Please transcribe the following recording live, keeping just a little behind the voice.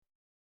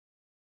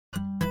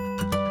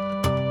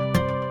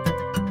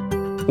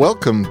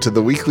Welcome to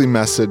the weekly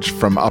message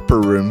from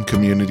Upper Room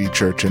Community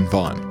Church in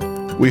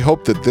Vaughan. We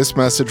hope that this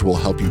message will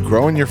help you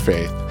grow in your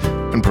faith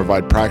and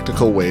provide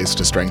practical ways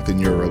to strengthen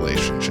your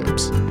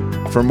relationships.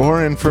 For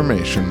more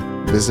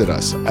information, visit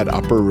us at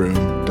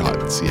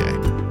upperroom.ca.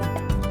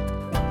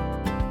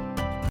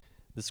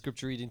 The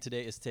scripture reading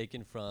today is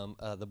taken from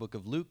the book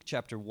of Luke,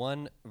 chapter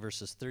 1,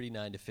 verses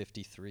 39 to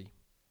 53.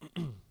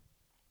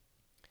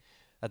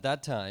 At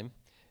that time,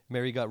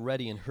 Mary got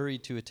ready and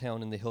hurried to a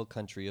town in the hill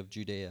country of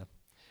Judea,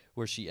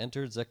 where she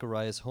entered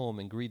Zechariah's home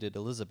and greeted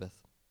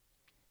Elizabeth.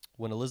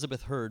 When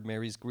Elizabeth heard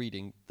Mary's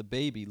greeting, the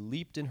baby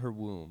leaped in her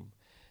womb,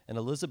 and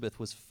Elizabeth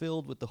was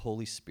filled with the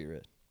Holy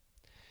Spirit.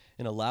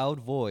 In a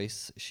loud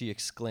voice, she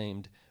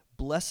exclaimed,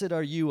 "Blessed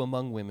are you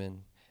among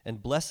women,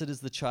 and blessed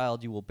is the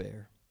child you will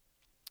bear.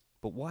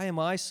 But why am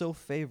I so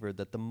favored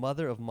that the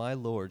mother of my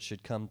Lord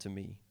should come to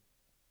me?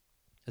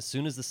 As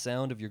soon as the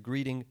sound of your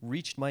greeting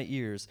reached my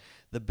ears,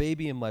 the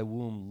baby in my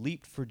womb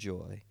leaped for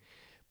joy.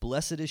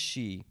 Blessed is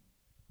she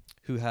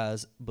who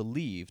has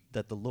believed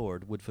that the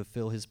Lord would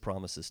fulfill his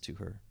promises to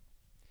her."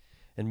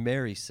 And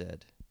Mary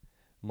said,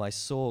 "My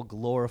soul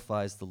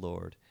glorifies the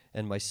Lord,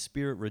 and my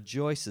spirit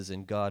rejoices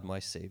in God my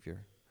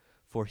Savior,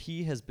 for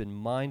he has been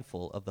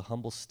mindful of the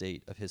humble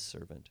state of his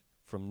servant.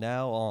 From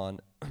now on,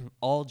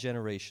 all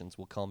generations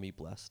will call me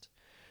blessed,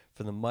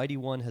 for the Mighty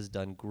One has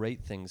done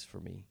great things for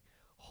me.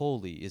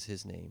 Holy is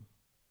his name.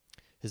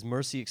 His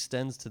mercy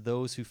extends to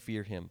those who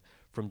fear him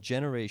from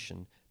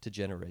generation to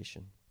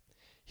generation.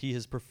 He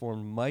has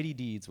performed mighty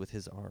deeds with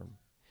his arm.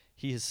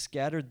 He has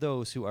scattered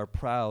those who are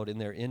proud in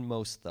their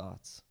inmost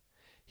thoughts.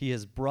 He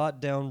has brought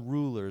down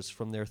rulers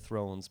from their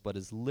thrones, but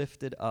has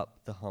lifted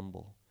up the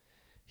humble.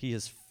 He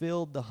has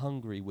filled the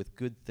hungry with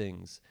good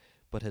things,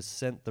 but has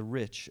sent the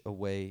rich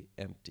away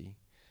empty."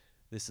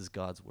 This is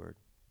God's word.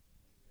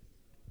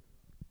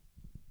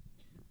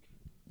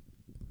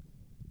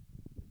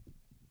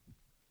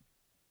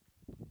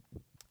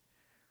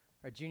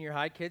 Our junior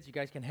high kids, you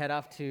guys can head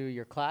off to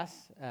your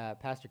class.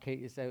 Pastor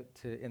Kate is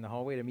out in the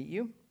hallway to meet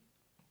you.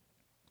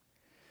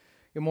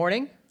 Good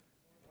morning.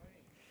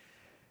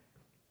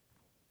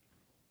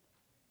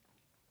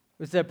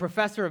 I was a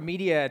professor of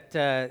media at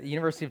the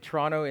University of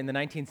Toronto in the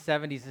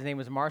 1970s. His name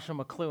was Marshall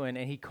McLuhan,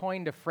 and he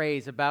coined a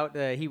phrase about,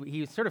 he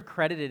was sort of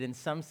credited in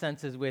some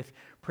senses with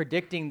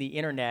predicting the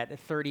internet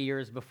 30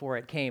 years before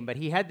it came. But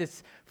he had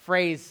this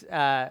phrase,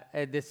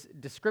 this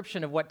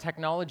description of what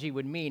technology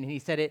would mean, and he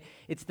said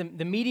it's the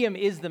medium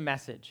is the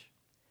message.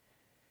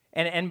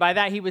 And by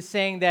that he was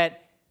saying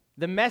that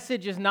the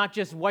message is not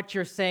just what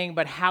you're saying,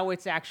 but how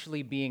it's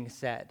actually being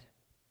said.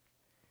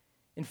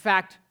 In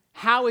fact,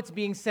 how it's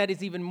being said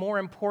is even more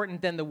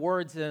important than the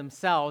words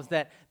themselves,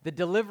 that the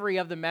delivery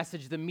of the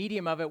message, the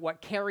medium of it, what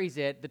carries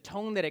it, the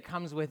tone that it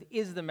comes with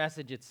is the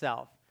message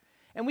itself.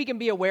 And we can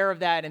be aware of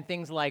that in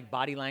things like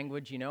body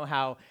language, you know,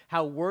 how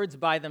words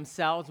by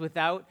themselves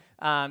without,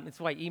 it's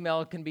why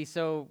email can be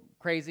so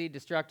crazy,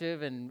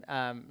 destructive, and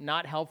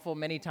not helpful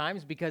many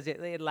times because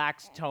it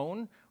lacks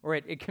tone, or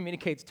it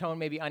communicates tone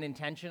maybe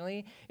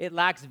unintentionally. It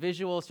lacks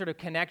visual sort of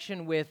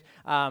connection with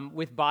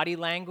body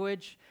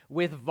language,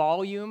 with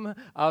volume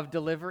of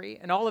delivery.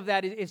 And all of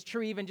that is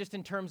true even just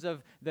in terms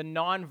of the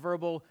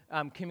nonverbal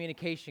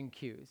communication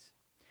cues.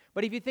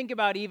 But if you think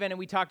about and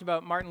we talked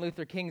about Martin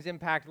Luther King's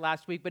impact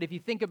last week, but if you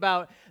think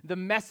about the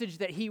message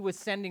that he was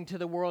sending to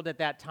the world at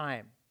that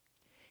time,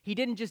 he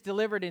didn't just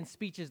deliver it in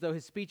speeches, though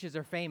his speeches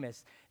are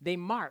famous. They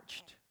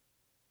marched.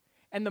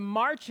 And the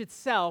march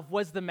itself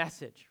was the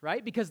message,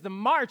 right? Because the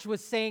march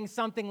was saying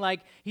something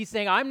like, he's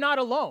saying, I'm not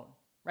alone,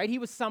 right? He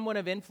was someone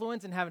of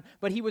influence and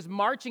but he was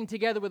marching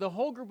together with a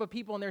whole group of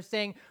people, and they're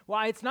saying,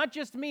 well, it's not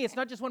just me, it's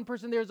not just one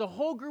person, there's a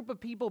whole group of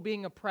people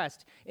being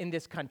oppressed in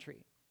this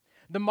country.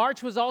 The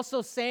march was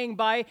also saying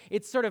by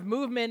its sort of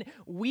movement,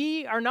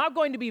 we are not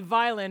going to be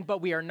violent, but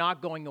we are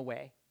not going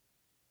away.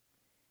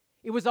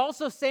 It was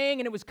also saying,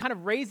 and it was kind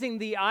of raising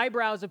the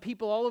eyebrows of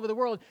people all over the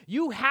world,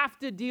 you have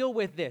to deal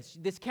with this.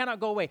 This cannot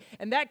go away.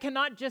 And that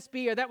cannot just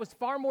be, or that was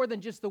far more than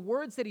just the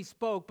words that he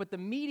spoke, but the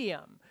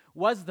medium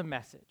was the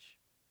message.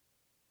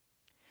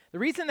 The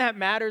reason that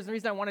matters, the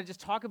reason I want to just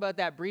talk about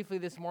that briefly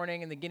this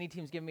morning, and the Guinea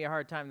team's giving me a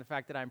hard time, the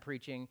fact that I'm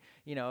preaching,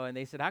 you know, and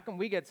they said, how come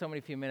we get so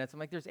many few minutes? I'm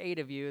like, there's 8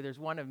 of you, there's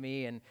 1 of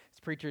me, and as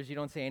preachers, you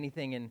don't say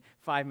anything in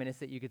 5 minutes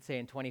that you could say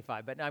in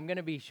 25, but I'm going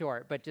to be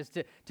short, but just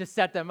to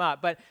set them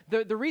up. But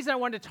the reason I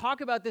wanted to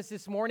talk about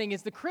this morning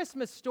is the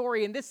Christmas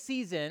story in this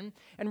season,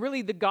 and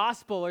really the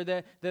gospel, or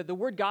the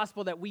word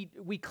gospel that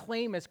we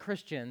claim as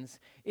Christians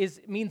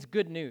means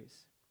good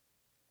news.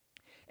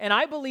 And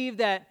I believe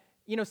that,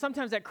 you know,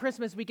 sometimes at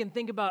Christmas we can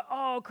think about,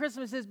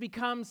 Christmas has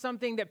become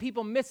something that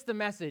people miss the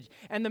message.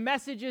 And the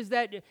message is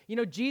that, you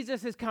know,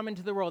 Jesus has come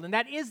into the world. And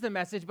that is the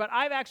message. But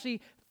I've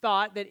actually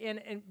thought that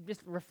in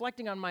just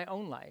reflecting on my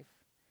own life,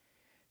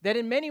 that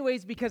in many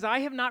ways, because I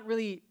have not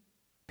really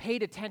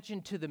paid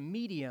attention to the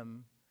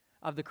medium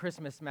of the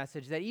Christmas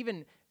message, that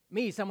even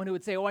me, someone who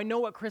would say, I know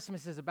what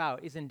Christmas is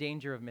about, is in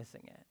danger of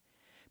missing it.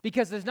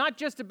 Because it's not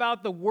just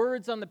about the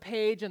words on the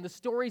page and the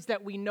stories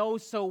that we know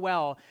so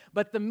well,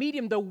 but the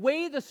medium, the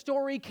way the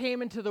story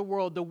came into the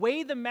world, the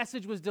way the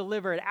message was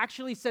delivered,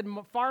 actually said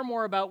far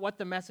more about what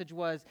the message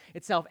was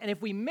itself. And if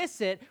we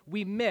miss it,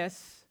 we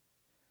miss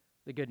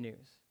the good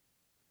news.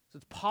 So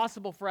it's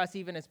possible for us,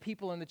 even as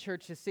people in the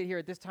church, to sit here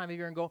at this time of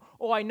year and go,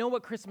 oh, I know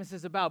what Christmas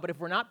is about, but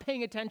if we're not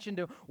paying attention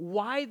to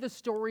why the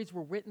stories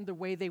were written the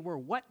way they were,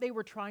 what they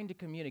were trying to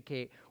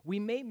communicate, we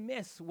may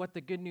miss what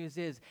the good news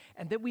is,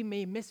 and that we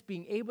may miss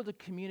being able to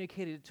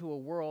communicate it to a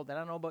world that, I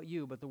don't know about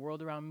you, but the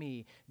world around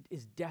me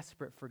is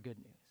desperate for good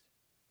news.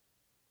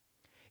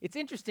 It's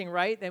interesting,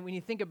 right, that when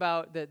you think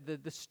about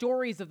the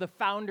stories of the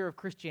founder of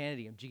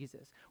Christianity, of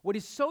Jesus, what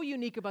is so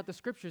unique about the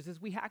Scriptures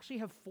is we actually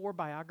have 4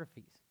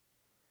 biographies.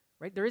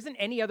 Right? There isn't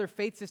any other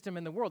faith system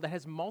in the world that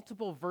has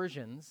multiple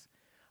versions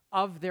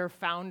of their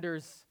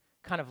founder's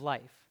kind of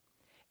life.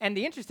 And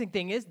the interesting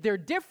thing is they're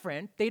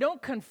different. They don't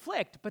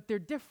conflict, but they're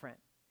different.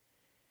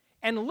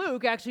 And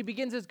Luke actually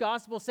begins his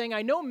gospel saying,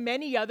 I know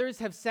many others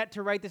have set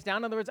to write this down.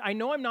 In other words, I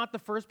know I'm not the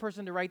first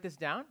person to write this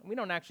down. We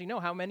don't actually know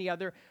how many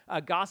other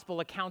gospel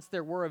accounts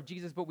there were of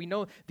Jesus, but we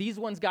know these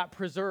ones got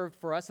preserved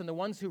for us, and the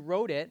ones who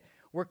wrote it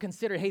were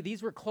considered, hey,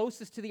 these were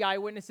closest to the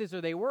eyewitnesses,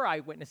 or they were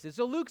eyewitnesses.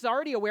 So Luke's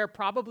already aware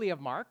probably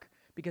of Mark,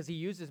 because he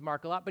uses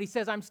Mark a lot, but he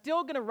says, I'm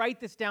still going to write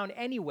this down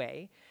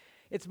anyway.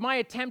 It's my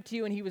attempt to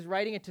you, and he was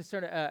writing it to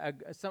sort of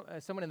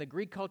someone in the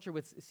Greek culture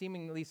with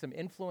seemingly some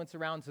influence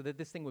around so that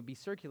this thing would be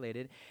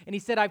circulated. And he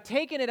said, I've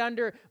taken it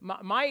under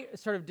my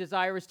sort of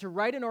desire is to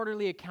write an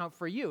orderly account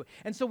for you.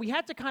 And so we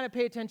had to kind of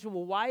pay attention,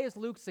 well, why is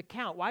Luke's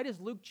account? Why does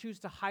Luke choose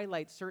to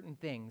highlight certain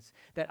things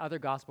that other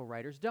gospel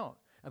writers don't?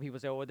 And people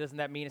say, well, doesn't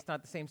that mean it's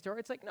not the same story?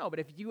 It's like, no, but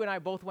if you and I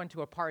both went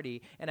to a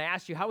party and I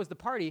asked you, how was the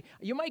party?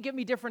 You might give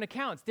me different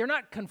accounts. They're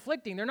not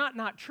conflicting. They're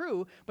not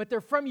true, but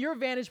they're from your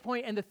vantage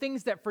point and the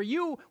things that for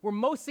you were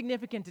most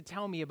significant to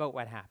tell me about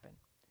what happened.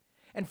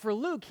 And for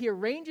Luke, he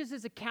arranges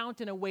his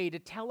account in a way to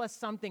tell us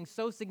something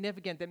so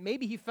significant that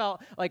maybe he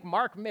felt like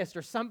Mark missed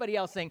or somebody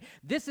else saying,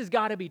 this has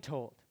got to be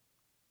told.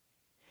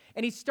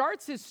 And he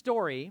starts his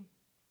story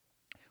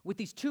with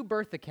these 2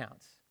 birth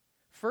accounts.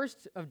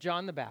 First of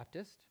John the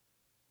Baptist,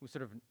 who was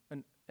sort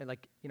of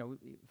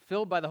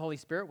filled by the Holy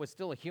Spirit, was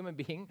still a human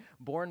being,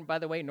 born by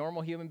the way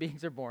normal human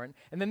beings are born.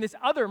 And then this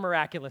other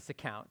miraculous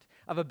account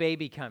of a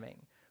baby coming,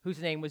 whose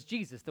name was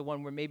Jesus, the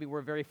one where maybe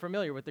we're very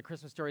familiar with the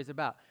Christmas stories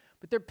about.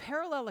 But they're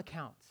parallel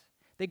accounts.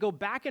 They go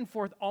back and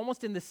forth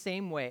almost in the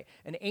same way.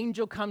 An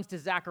angel comes to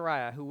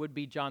Zechariah, who would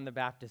be John the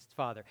Baptist's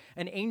father,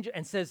 an angel,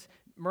 and says,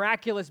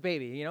 miraculous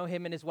baby. You know,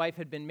 him and his wife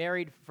had been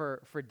married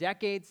for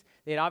decades.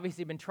 They had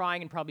obviously been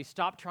trying and probably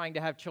stopped trying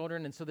to have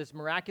children. And so this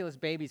miraculous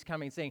baby's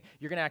coming saying,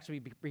 you're going to actually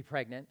be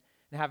pregnant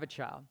and have a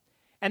child.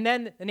 And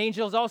then an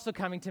angel is also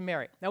coming to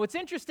Mary. Now, what's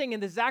interesting in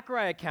the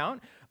Zechariah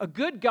account, a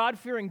good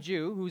God-fearing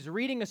Jew who's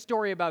reading a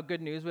story about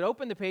good news would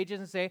open the pages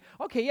and say,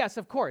 okay, yes,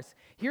 of course.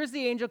 Here's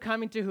the angel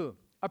coming to who?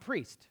 A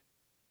priest.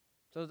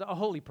 So a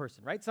holy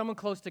person, right? Someone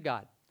close to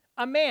God.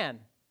 A man,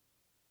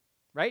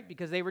 right?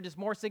 Because they were just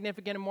more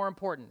significant and more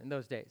important in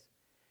those days.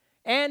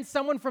 And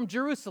someone from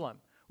Jerusalem,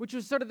 which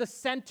was sort of the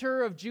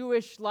center of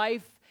Jewish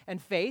life and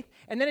faith.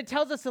 And then it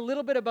tells us a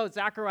little bit about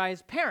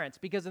Zechariah's parents,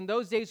 because in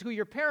those days, who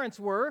your parents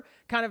were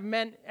kind of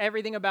meant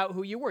everything about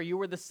who you were. You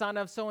were the son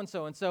of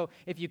so-and-so. And so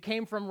if you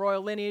came from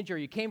royal lineage, or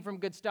you came from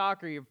good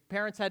stock, or your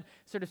parents had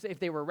sort of, if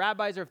they were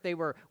rabbis, or if they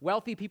were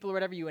wealthy people or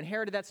whatever, you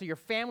inherited that. So your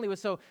family was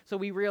so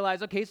we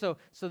realize, okay, so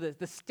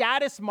the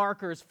status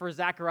markers for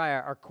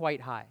Zechariah are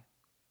quite high.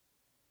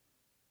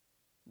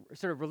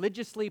 Sort of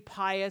religiously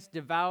pious,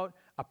 devout,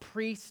 a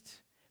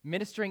priest,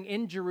 ministering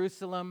in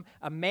Jerusalem,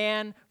 a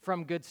man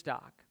from good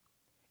stock.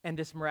 And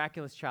this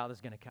miraculous child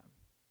is going to come.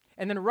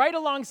 And then right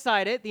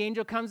alongside it, the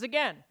angel comes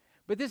again.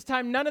 But this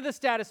time, none of the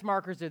status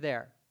markers are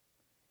there.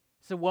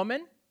 It's a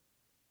woman.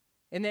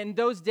 And then in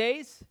those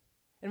days,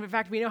 and in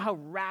fact, we know how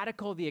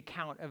radical the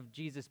account of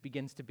Jesus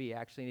begins to be,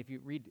 actually. And if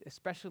you read,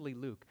 especially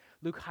Luke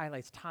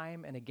highlights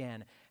time and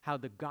again how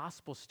the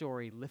gospel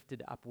story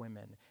lifted up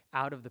women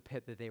out of the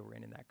pit that they were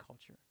in that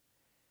culture.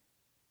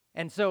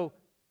 And so,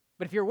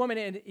 but if you're a woman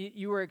and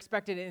you were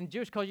expected, in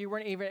Jewish culture, you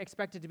weren't even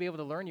expected to be able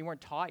to learn. You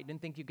weren't taught. You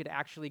didn't think you could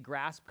actually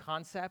grasp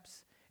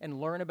concepts and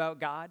learn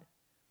about God.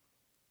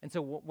 And so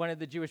one of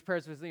the Jewish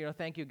prayers was,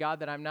 thank you,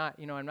 God, that I'm not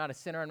a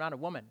sinner, I'm not a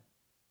woman,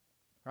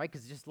 right?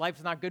 Because just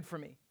life's not good for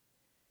me.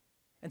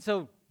 And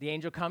so the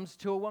angel comes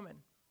to a woman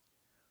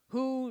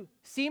who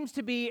seems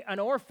to be an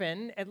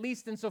orphan, at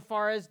least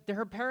insofar as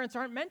her parents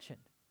aren't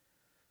mentioned.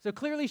 So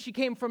clearly she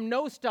came from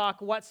no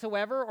stock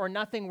whatsoever or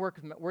nothing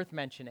worth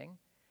mentioning.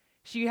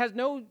 We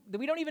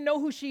don't even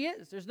know who she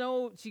is.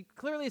 She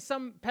clearly is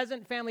some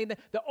peasant family. The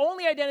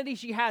only identity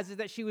she has is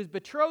that she was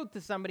betrothed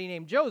to somebody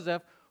named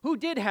Joseph, who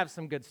did have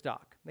some good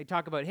stock. They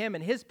talk about him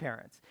and his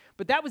parents.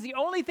 But that was the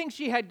only thing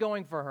she had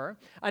going for her.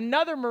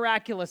 Another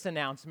miraculous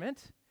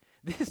announcement,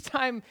 this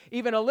time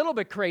even a little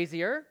bit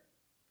crazier.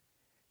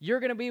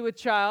 You're going to be with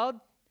child.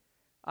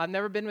 I've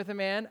never been with a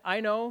man. I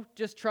know,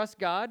 just trust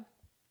God.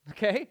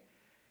 Okay?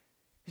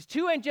 There's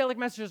two angelic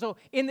messengers. So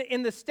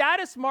in the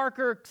status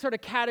marker sort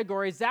of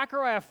category,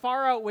 Zechariah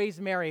far outweighs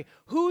Mary.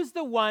 Who's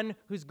the one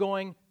who's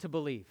going to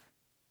believe?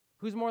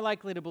 Who's more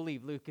likely to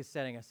believe? Luke is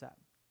setting us up.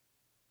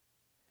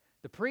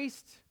 The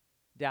priest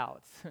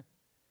doubts.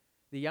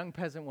 The young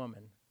peasant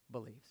woman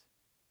believes.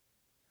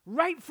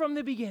 Right from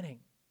the beginning.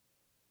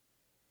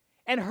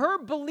 And her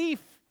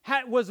belief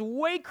was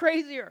way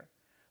crazier.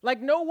 Like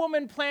no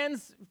woman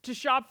plans to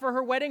shop for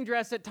her wedding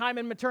dress at time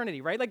and maternity,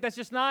 right? Like that's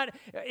just not,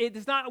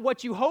 it's not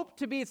what you hope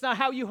to be. It's not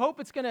how you hope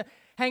it's going to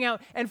hang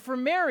out. And for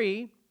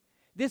Mary,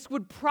 this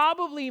would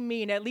probably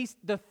mean at least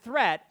the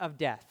threat of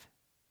death.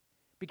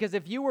 Because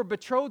if you were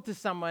betrothed to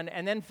someone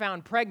and then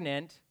found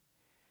pregnant,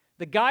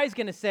 the guy's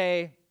going to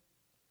say,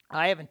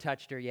 I haven't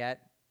touched her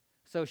yet,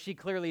 so she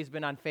clearly has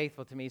been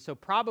unfaithful to me. So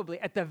probably,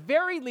 at the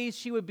very least,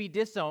 she would be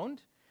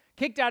disowned,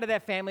 kicked out of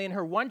that family, and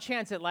her one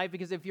chance at life,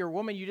 because if you're a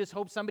woman, you just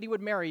hope somebody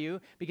would marry you,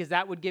 because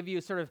that would give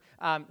you sort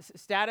of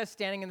status,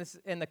 standing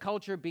in the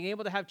culture, being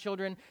able to have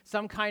children,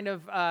 some kind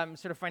of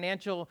sort of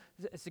financial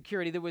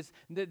security. There was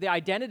the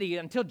identity,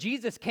 until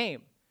Jesus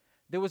came,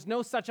 there was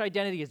no such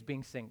identity as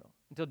being single,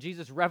 until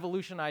Jesus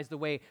revolutionized the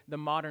way the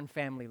modern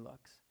family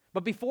looks.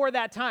 But before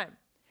that time,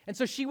 and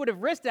so she would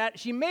have risked that.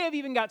 She may have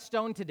even got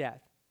stoned to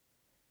death.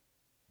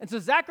 And so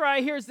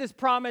Zechariah hears this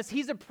promise.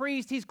 He's a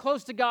priest. He's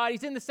close to God.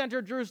 He's in the center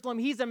of Jerusalem.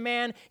 He's a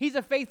man. He's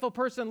a faithful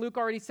person. Luke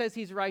already says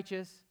he's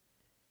righteous.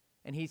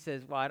 And he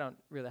says, well, I don't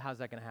really, how's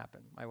that going to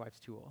happen? My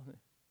wife's too old.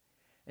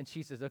 And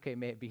she says, okay,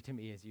 may it be to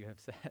me as you have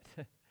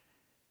said.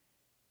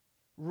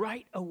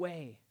 Right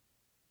away,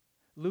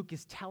 Luke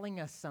is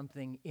telling us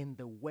something in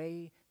the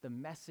way the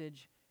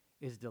message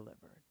is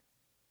delivered.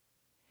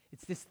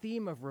 It's this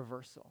theme of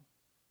reversal.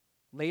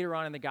 Later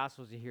on in the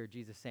Gospels, you hear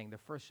Jesus saying, the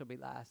first shall be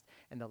last,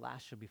 and the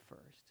last shall be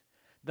first.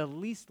 The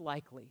least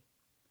likely,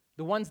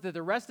 the ones that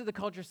the rest of the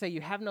culture say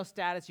you have no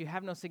status, you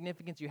have no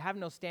significance, you have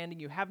no standing,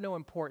 you have no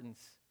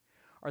importance,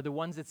 are the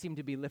ones that seem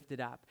to be lifted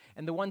up.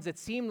 And the ones that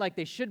seem like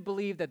they should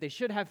believe, that they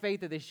should have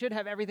faith, that they should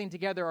have everything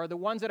together, are the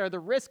ones that are the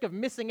risk of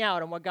missing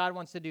out on what God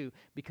wants to do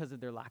because of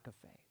their lack of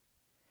faith.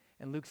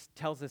 And Luke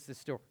tells us this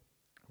story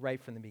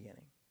right from the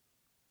beginning.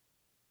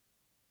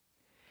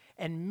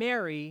 And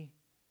Mary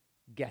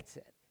gets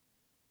it.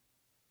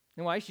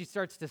 And why? She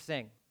starts to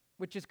sing,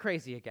 which is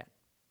crazy again,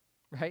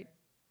 right?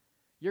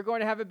 You're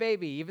going to have a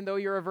baby, even though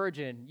you're a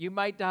virgin. You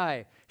might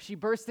die. She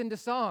bursts into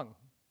song.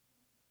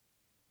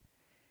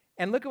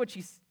 And look at what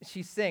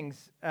she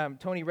sings.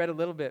 Tony read a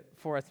little bit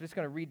for us. I'm just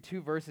going to read two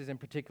verses in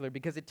particular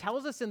because it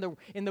tells us in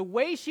the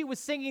way she was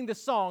singing the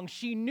song,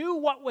 she knew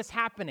what was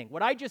happening.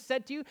 What I just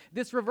said to you,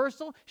 this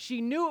reversal, she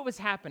knew it was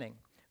happening.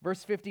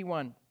 Verse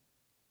 51.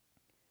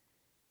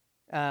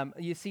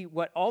 You see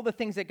what all the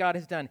things that God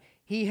has done.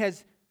 He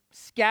has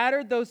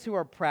scattered those who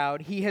are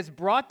proud. He has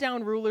brought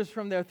down rulers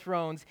from their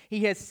thrones.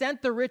 He has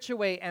sent the rich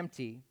away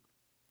empty.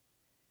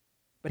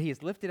 But he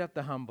has lifted up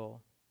the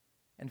humble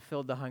and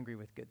filled the hungry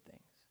with good things.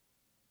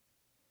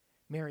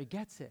 Mary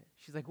gets it.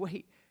 She's like,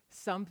 wait,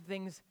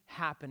 something's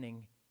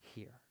happening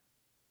here.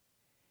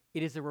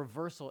 It is a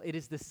reversal. It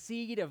is the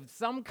seed of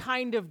some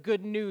kind of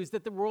good news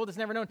that the world has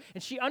never known.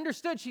 And she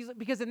understood,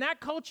 because in that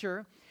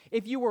culture,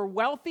 if you were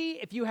wealthy,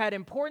 if you had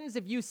importance,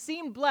 if you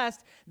seemed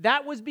blessed,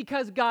 that was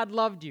because God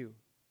loved you.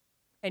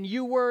 And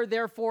you were,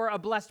 therefore, a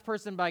blessed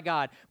person by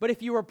God. But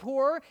if you were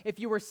poor, if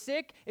you were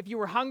sick, if you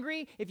were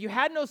hungry, if you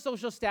had no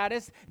social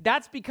status,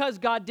 that's because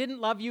God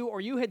didn't love you,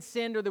 or you had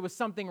sinned, or there was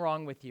something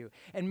wrong with you.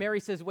 And Mary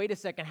says, wait a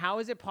second, how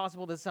is it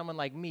possible that someone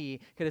like me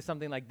could have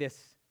something like this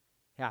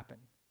happen?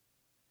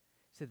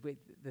 She said, wait,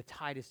 the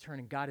tide is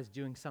turning. God is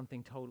doing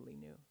something totally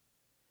new.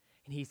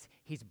 And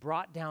he's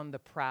brought down the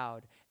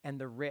proud and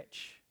the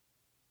rich,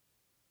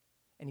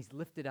 and he's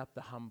lifted up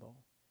the humble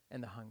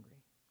and the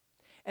hungry.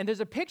 And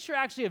there's a picture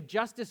actually of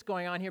justice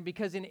going on here,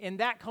 because in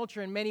that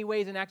culture in many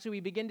ways, and actually we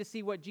begin to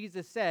see what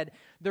Jesus said,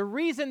 the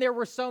reason there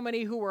were so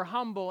many who were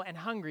humble and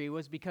hungry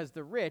was because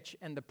the rich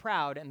and the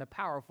proud and the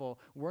powerful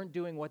weren't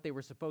doing what they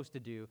were supposed to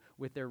do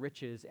with their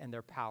riches and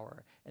their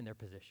power and their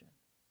position.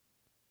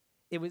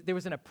 There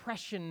was an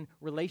oppression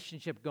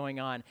relationship going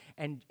on,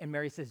 and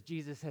Mary says,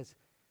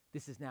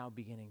 this is now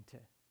beginning to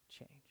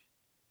change.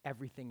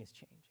 Everything is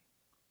changing.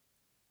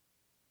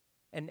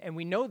 And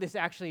we know this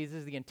actually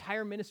is the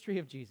entire ministry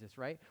of Jesus,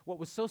 right? What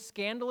was so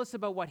scandalous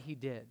about what he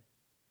did.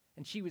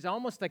 And she was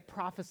almost like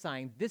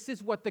prophesying, this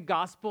is what the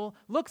gospel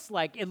looks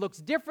like. It looks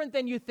different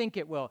than you think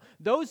it will.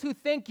 Those who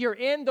think you're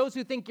in, those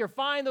who think you're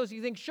fine, those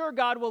who think, sure,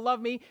 God will love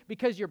me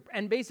because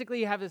and basically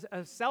you have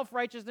a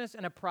self-righteousness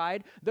and a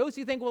pride. Those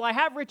who think, well, I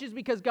have riches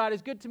because God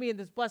is good to me and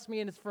has blessed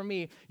me and it's for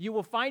me. You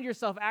will find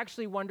yourself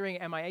actually wondering,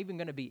 am I even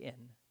going to be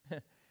in?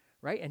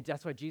 Right? And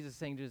that's what Jesus is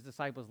saying to his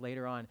disciples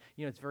later on.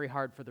 It's very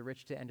hard for the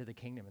rich to enter the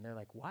kingdom. And they're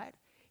like, what?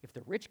 If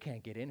the rich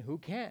can't get in, who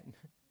can?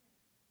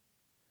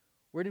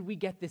 Where did we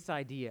get this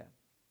idea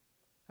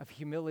of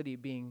humility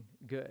being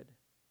good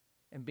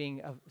and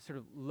being of sort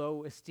of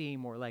low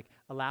esteem, or like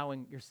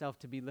allowing yourself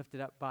to be lifted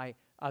up by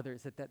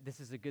others, that this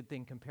is a good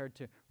thing compared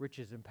to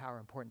riches and power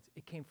and importance?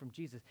 It came from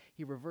Jesus.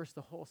 He reversed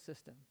the whole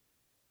system.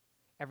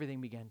 Everything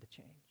began to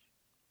change.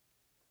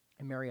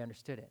 And Mary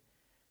understood it,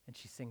 and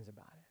she sings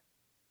about it.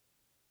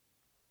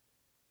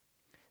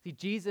 See,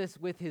 Jesus,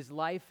 with his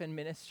life and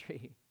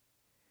ministry,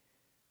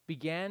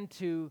 began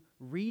to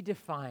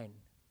redefine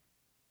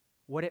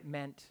what it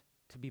meant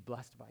to be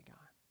blessed by God,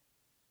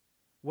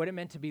 what it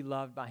meant to be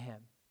loved by him.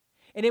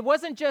 And it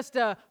wasn't just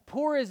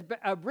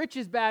rich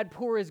is bad,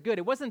 poor is good.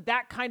 It wasn't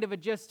that kind of a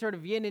just sort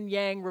of yin and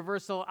yang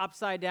reversal,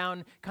 upside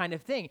down kind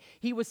of thing.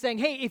 He was saying,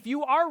 hey, if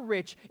you are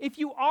rich, if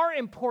you are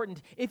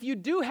important, if you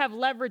do have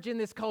leverage in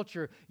this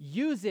culture,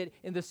 use it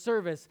in the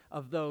service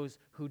of those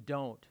who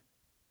don't.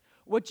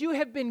 What you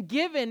have been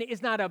given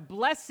is not a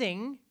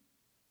blessing,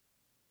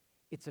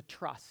 it's a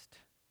trust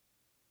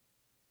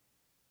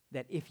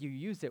that if you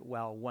use it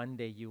well, one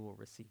day you will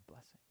receive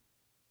blessing,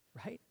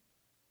 right?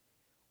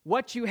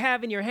 What you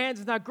have in your hands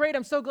is not great.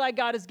 I'm so glad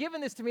God has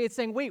given this to me. It's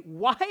saying, wait,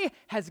 why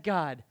has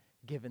God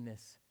given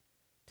this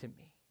to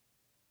me?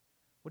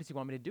 What does he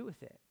want me to do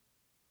with it?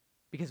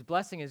 Because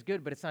blessing is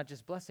good, but it's not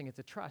just blessing, it's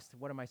a trust.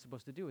 What am I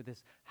supposed to do with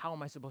this? How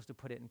am I supposed to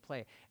put it in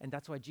play? And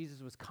that's why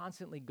Jesus was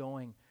constantly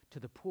going to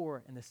the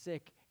poor and the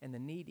sick and the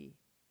needy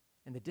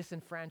and the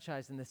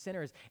disenfranchised and the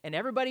sinners. And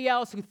everybody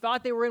else who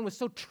thought they were in was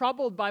so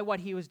troubled by what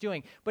he was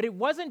doing. But it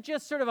wasn't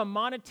just sort of a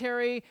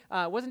monetary,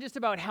 it wasn't just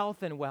about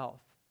health and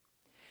wealth.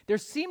 There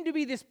seemed to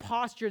be this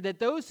posture that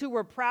those who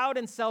were proud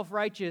and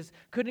self-righteous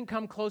couldn't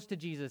come close to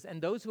Jesus,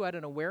 and those who had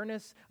an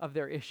awareness of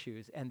their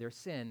issues and their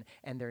sin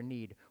and their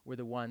need were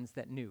the ones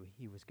that knew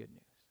he was good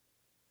news.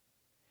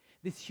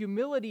 This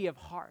humility of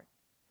heart.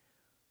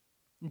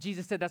 And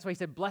Jesus said, that's why he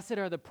said, blessed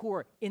are the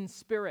poor in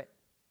spirit.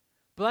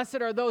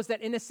 Blessed are those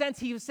that, in a sense,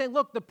 he was saying,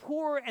 look, the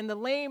poor and the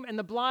lame and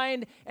the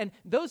blind and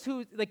those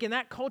who, like in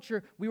that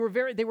culture, they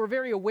were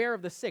very aware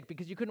of the sick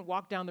because you couldn't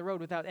walk down the road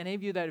without, any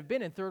of you that have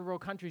been in third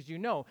world countries, you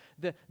know,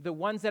 the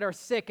ones that are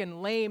sick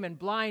and lame and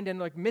blind and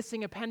like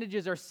missing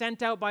appendages are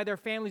sent out by their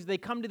families. They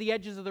come to the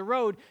edges of the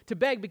road to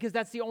beg because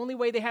that's the only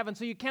way they have. And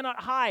so you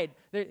cannot hide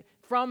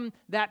from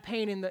that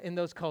pain in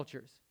those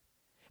cultures.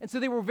 And so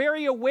they were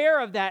very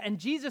aware of that. And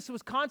Jesus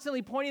was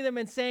constantly pointing them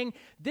and saying,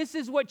 this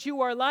is what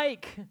you are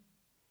like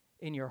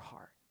in your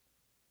heart.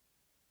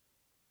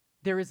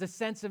 There is a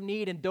sense of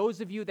need, and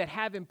those of you that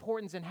have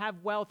importance and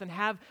have wealth and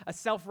have a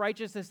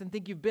self-righteousness and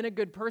think you've been a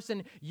good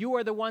person, you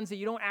are the ones that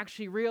you don't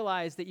actually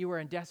realize that you are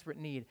in desperate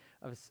need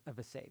of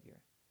a Savior.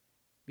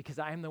 Because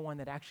I am the one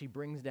that actually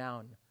brings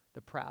down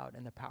the proud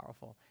and the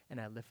powerful, and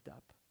I lift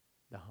up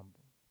the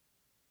humble.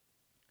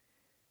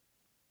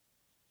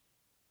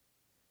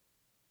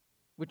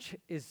 Which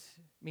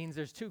means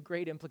there's two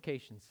great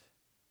implications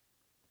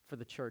for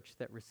the church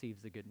that receives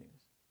the good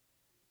news.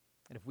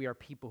 And if we are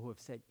people who have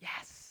said,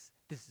 yes,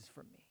 this is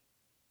for me,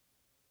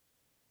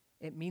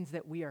 it means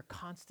that we are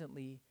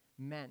constantly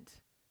meant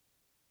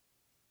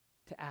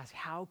to ask,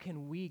 how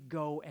can we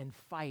go and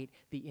fight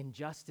the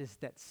injustice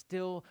that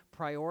still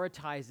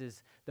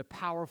prioritizes the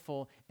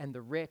powerful and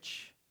the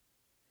rich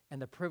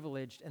and the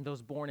privileged and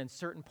those born in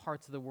certain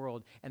parts of the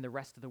world, and the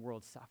rest of the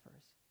world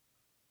suffers?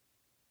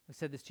 I've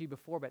said this to you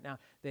before, but now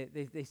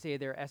they say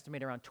they're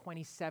estimated around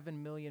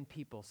 27 million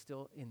people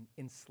still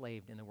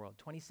enslaved in the world.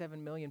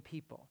 27 million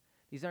people.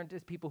 These aren't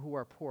just people who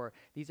are poor.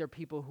 These are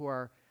people who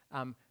are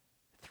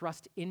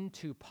thrust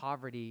into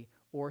poverty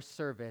or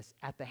service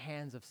at the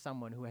hands of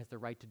someone who has the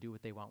right to do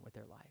what they want with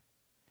their life.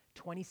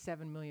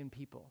 27 million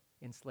people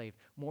enslaved,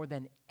 more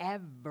than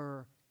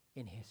ever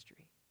in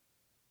history.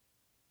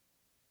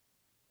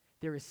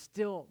 There is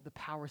still the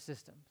power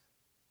systems.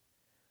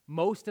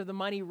 Most of the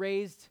money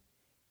raised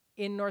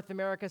in North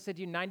America, said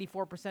to you,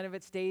 94% of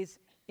it stays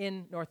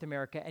in North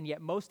America, and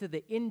yet most of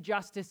the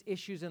injustice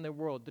issues in the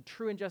world, the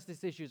true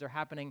injustice issues, are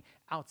happening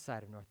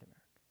outside of North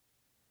America.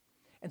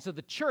 And so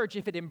the church,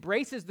 if it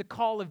embraces the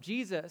call of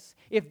Jesus,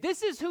 if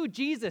this is who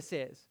Jesus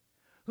is,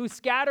 who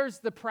scatters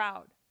the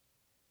proud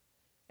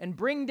and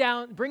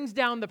brings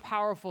down the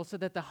powerful so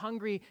that the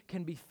hungry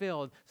can be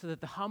filled, so that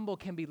the humble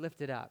can be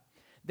lifted up,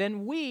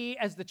 then we,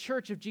 as the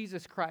church of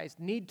Jesus Christ,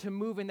 need to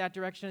move in that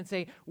direction and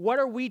say, what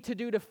are we to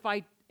do to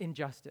fight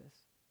injustice?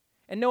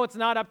 And no, it's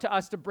not up to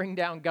us to bring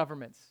down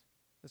governments.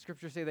 The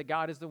scriptures say that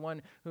God is the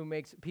one who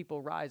makes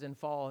people rise and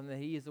fall, and that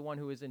he is the one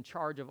who is in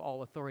charge of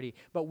all authority.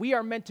 But we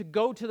are meant to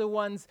go to the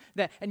ones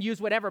and use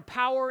whatever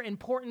power,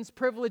 importance,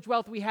 privilege,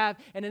 wealth we have,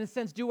 and in a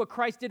sense do what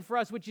Christ did for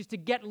us, which is to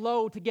get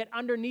low, to get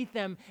underneath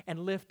them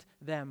and lift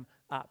them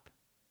up.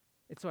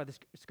 It's why the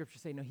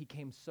scriptures say, no, he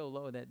came so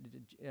low that,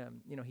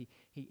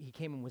 he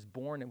came and was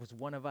born and was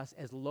one of us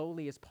as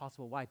lowly as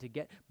possible. Why? To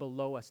get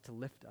below us, to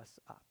lift us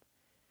up.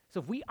 So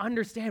if we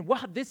understand,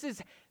 wow, this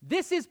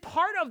is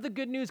part of the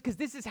good news, because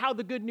this is how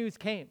the good news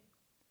came.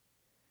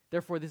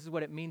 Therefore, this is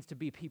what it means to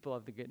be people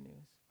of the good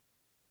news.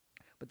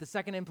 But the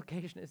second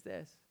implication is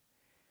this: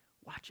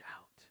 watch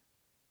out.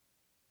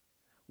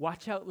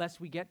 Watch out lest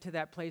we get to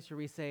that place where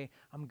we say,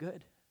 I'm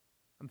good,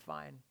 I'm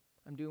fine,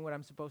 I'm doing what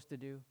I'm supposed to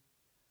do.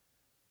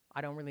 I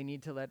don't really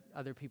need to let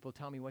other people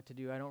tell me what to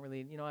do. I don't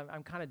really,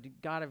 I'm kind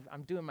of, God,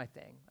 I'm doing my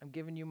thing. I'm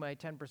giving you my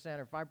 10%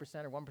 or 5% or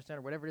 1%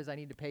 or whatever it is I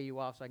need to pay you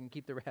off so I can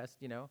keep the rest,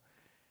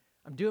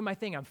 I'm doing my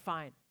thing. I'm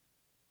fine.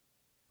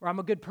 Or I'm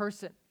a good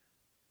person.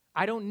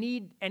 I don't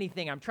need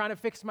anything. I'm trying to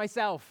fix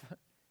myself.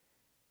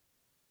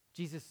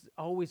 Jesus is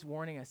always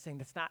warning us, saying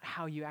that's not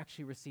how you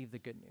actually receive the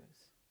good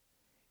news.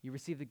 You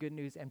receive the good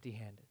news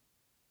empty-handed.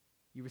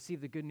 You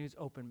receive the good news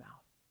open mouth.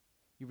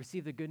 You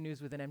receive the good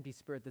news with an empty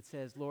spirit that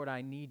says, Lord,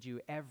 I need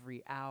you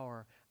every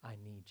hour. I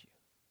need you.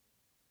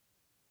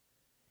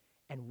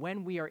 And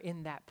when we are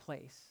in that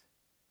place,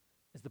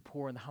 as the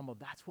poor and the humble,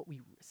 that's what we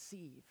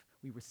receive.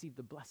 We receive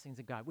the blessings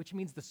of God, which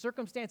means the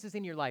circumstances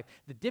in your life,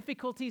 the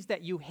difficulties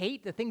that you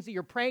hate, the things that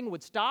you're praying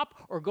would stop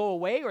or go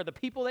away, or the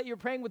people that you're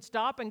praying would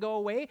stop and go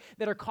away,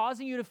 that are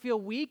causing you to feel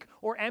weak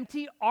or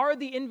empty, are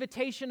the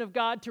invitation of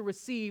God to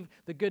receive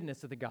the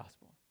goodness of the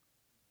gospel.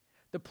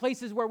 The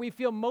places where we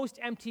feel most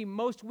empty,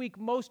 most weak,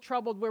 most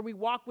troubled, where we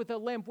walk with a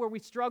limp, where we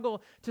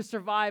struggle to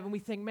survive, and we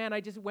think, man,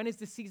 when is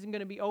this season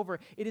going to be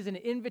over? It is an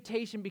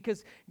invitation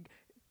because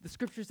the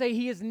scriptures say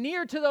he is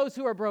near to those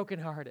who are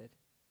brokenhearted.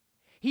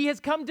 He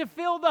has come to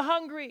fill the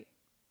hungry.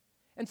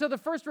 And so the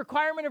first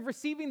requirement of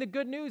receiving the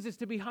good news is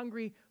to be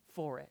hungry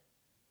for it.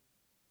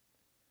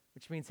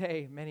 Which means,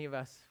 hey, many of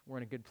us were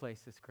in a good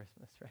place this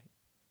Christmas, right?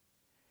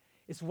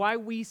 It's why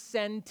we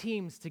send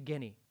teams to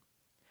Guinea.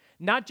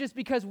 Not just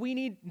because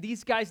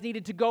these guys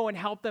needed to go and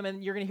help them,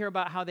 and you're going to hear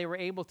about how they were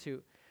able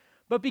to,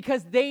 but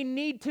because they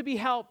need to be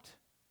helped.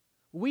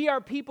 We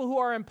are people who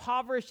are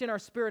impoverished in our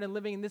spirit and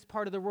living in this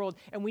part of the world,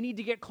 and we need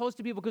to get close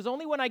to people, because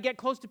only when I get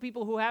close to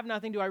people who have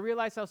nothing do I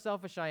realize how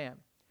selfish I am.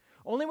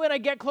 Only when I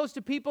get close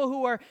to people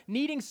who are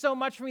needing so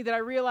much from me that I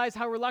realize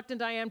how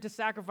reluctant I am to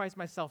sacrifice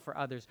myself for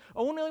others.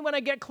 Only when I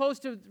get close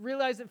to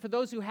realize that for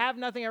those who have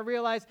nothing, I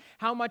realize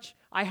how much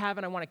I have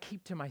and I want to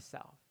keep to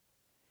myself.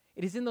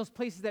 It is in those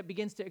places that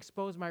begins to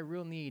expose my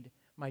real need,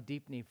 my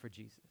deep need for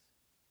Jesus.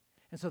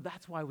 And so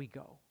that's why we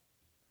go.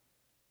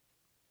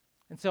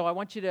 And so I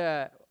want you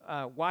to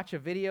watch a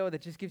video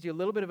that just gives you a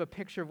little bit of a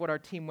picture of what our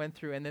team went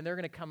through, and then they're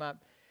going to come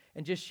up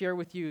and just share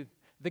with you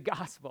the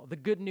gospel, the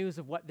good news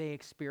of what they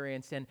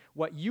experienced and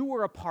what you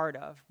were a part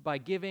of by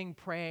giving,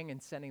 praying,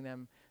 and sending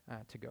them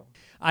to go.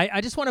 I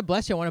just want to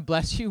bless you. I want to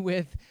bless you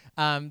with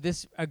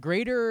a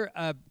greater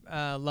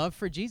love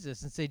for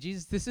Jesus and say,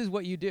 Jesus, this is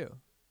what you do.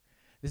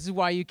 This is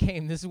why you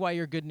came. This is why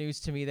you're good news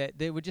to me, that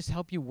they would just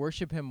help you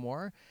worship him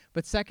more.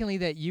 But secondly,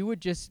 that you would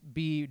just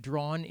be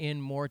drawn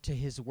in more to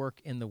his work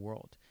in the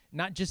world.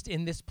 Not just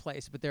in this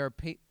place, but there are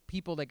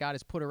people that God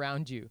has put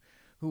around you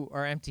who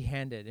are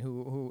empty-handed,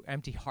 who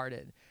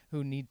empty-hearted,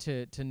 who need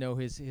to know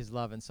his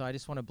love. And so I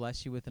just want to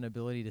bless you with an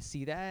ability to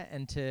see that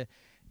and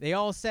they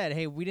all said,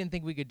 hey, we didn't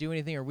think we could do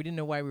anything, or we didn't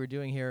know why we were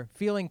doing here.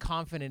 Feeling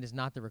confident is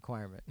not the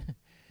requirement.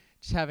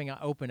 Just having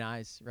open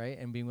eyes, right?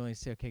 And being willing to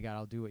say, okay, God,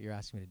 I'll do what you're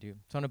asking me to do.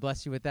 So I want to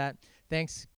bless you with that. Thanks.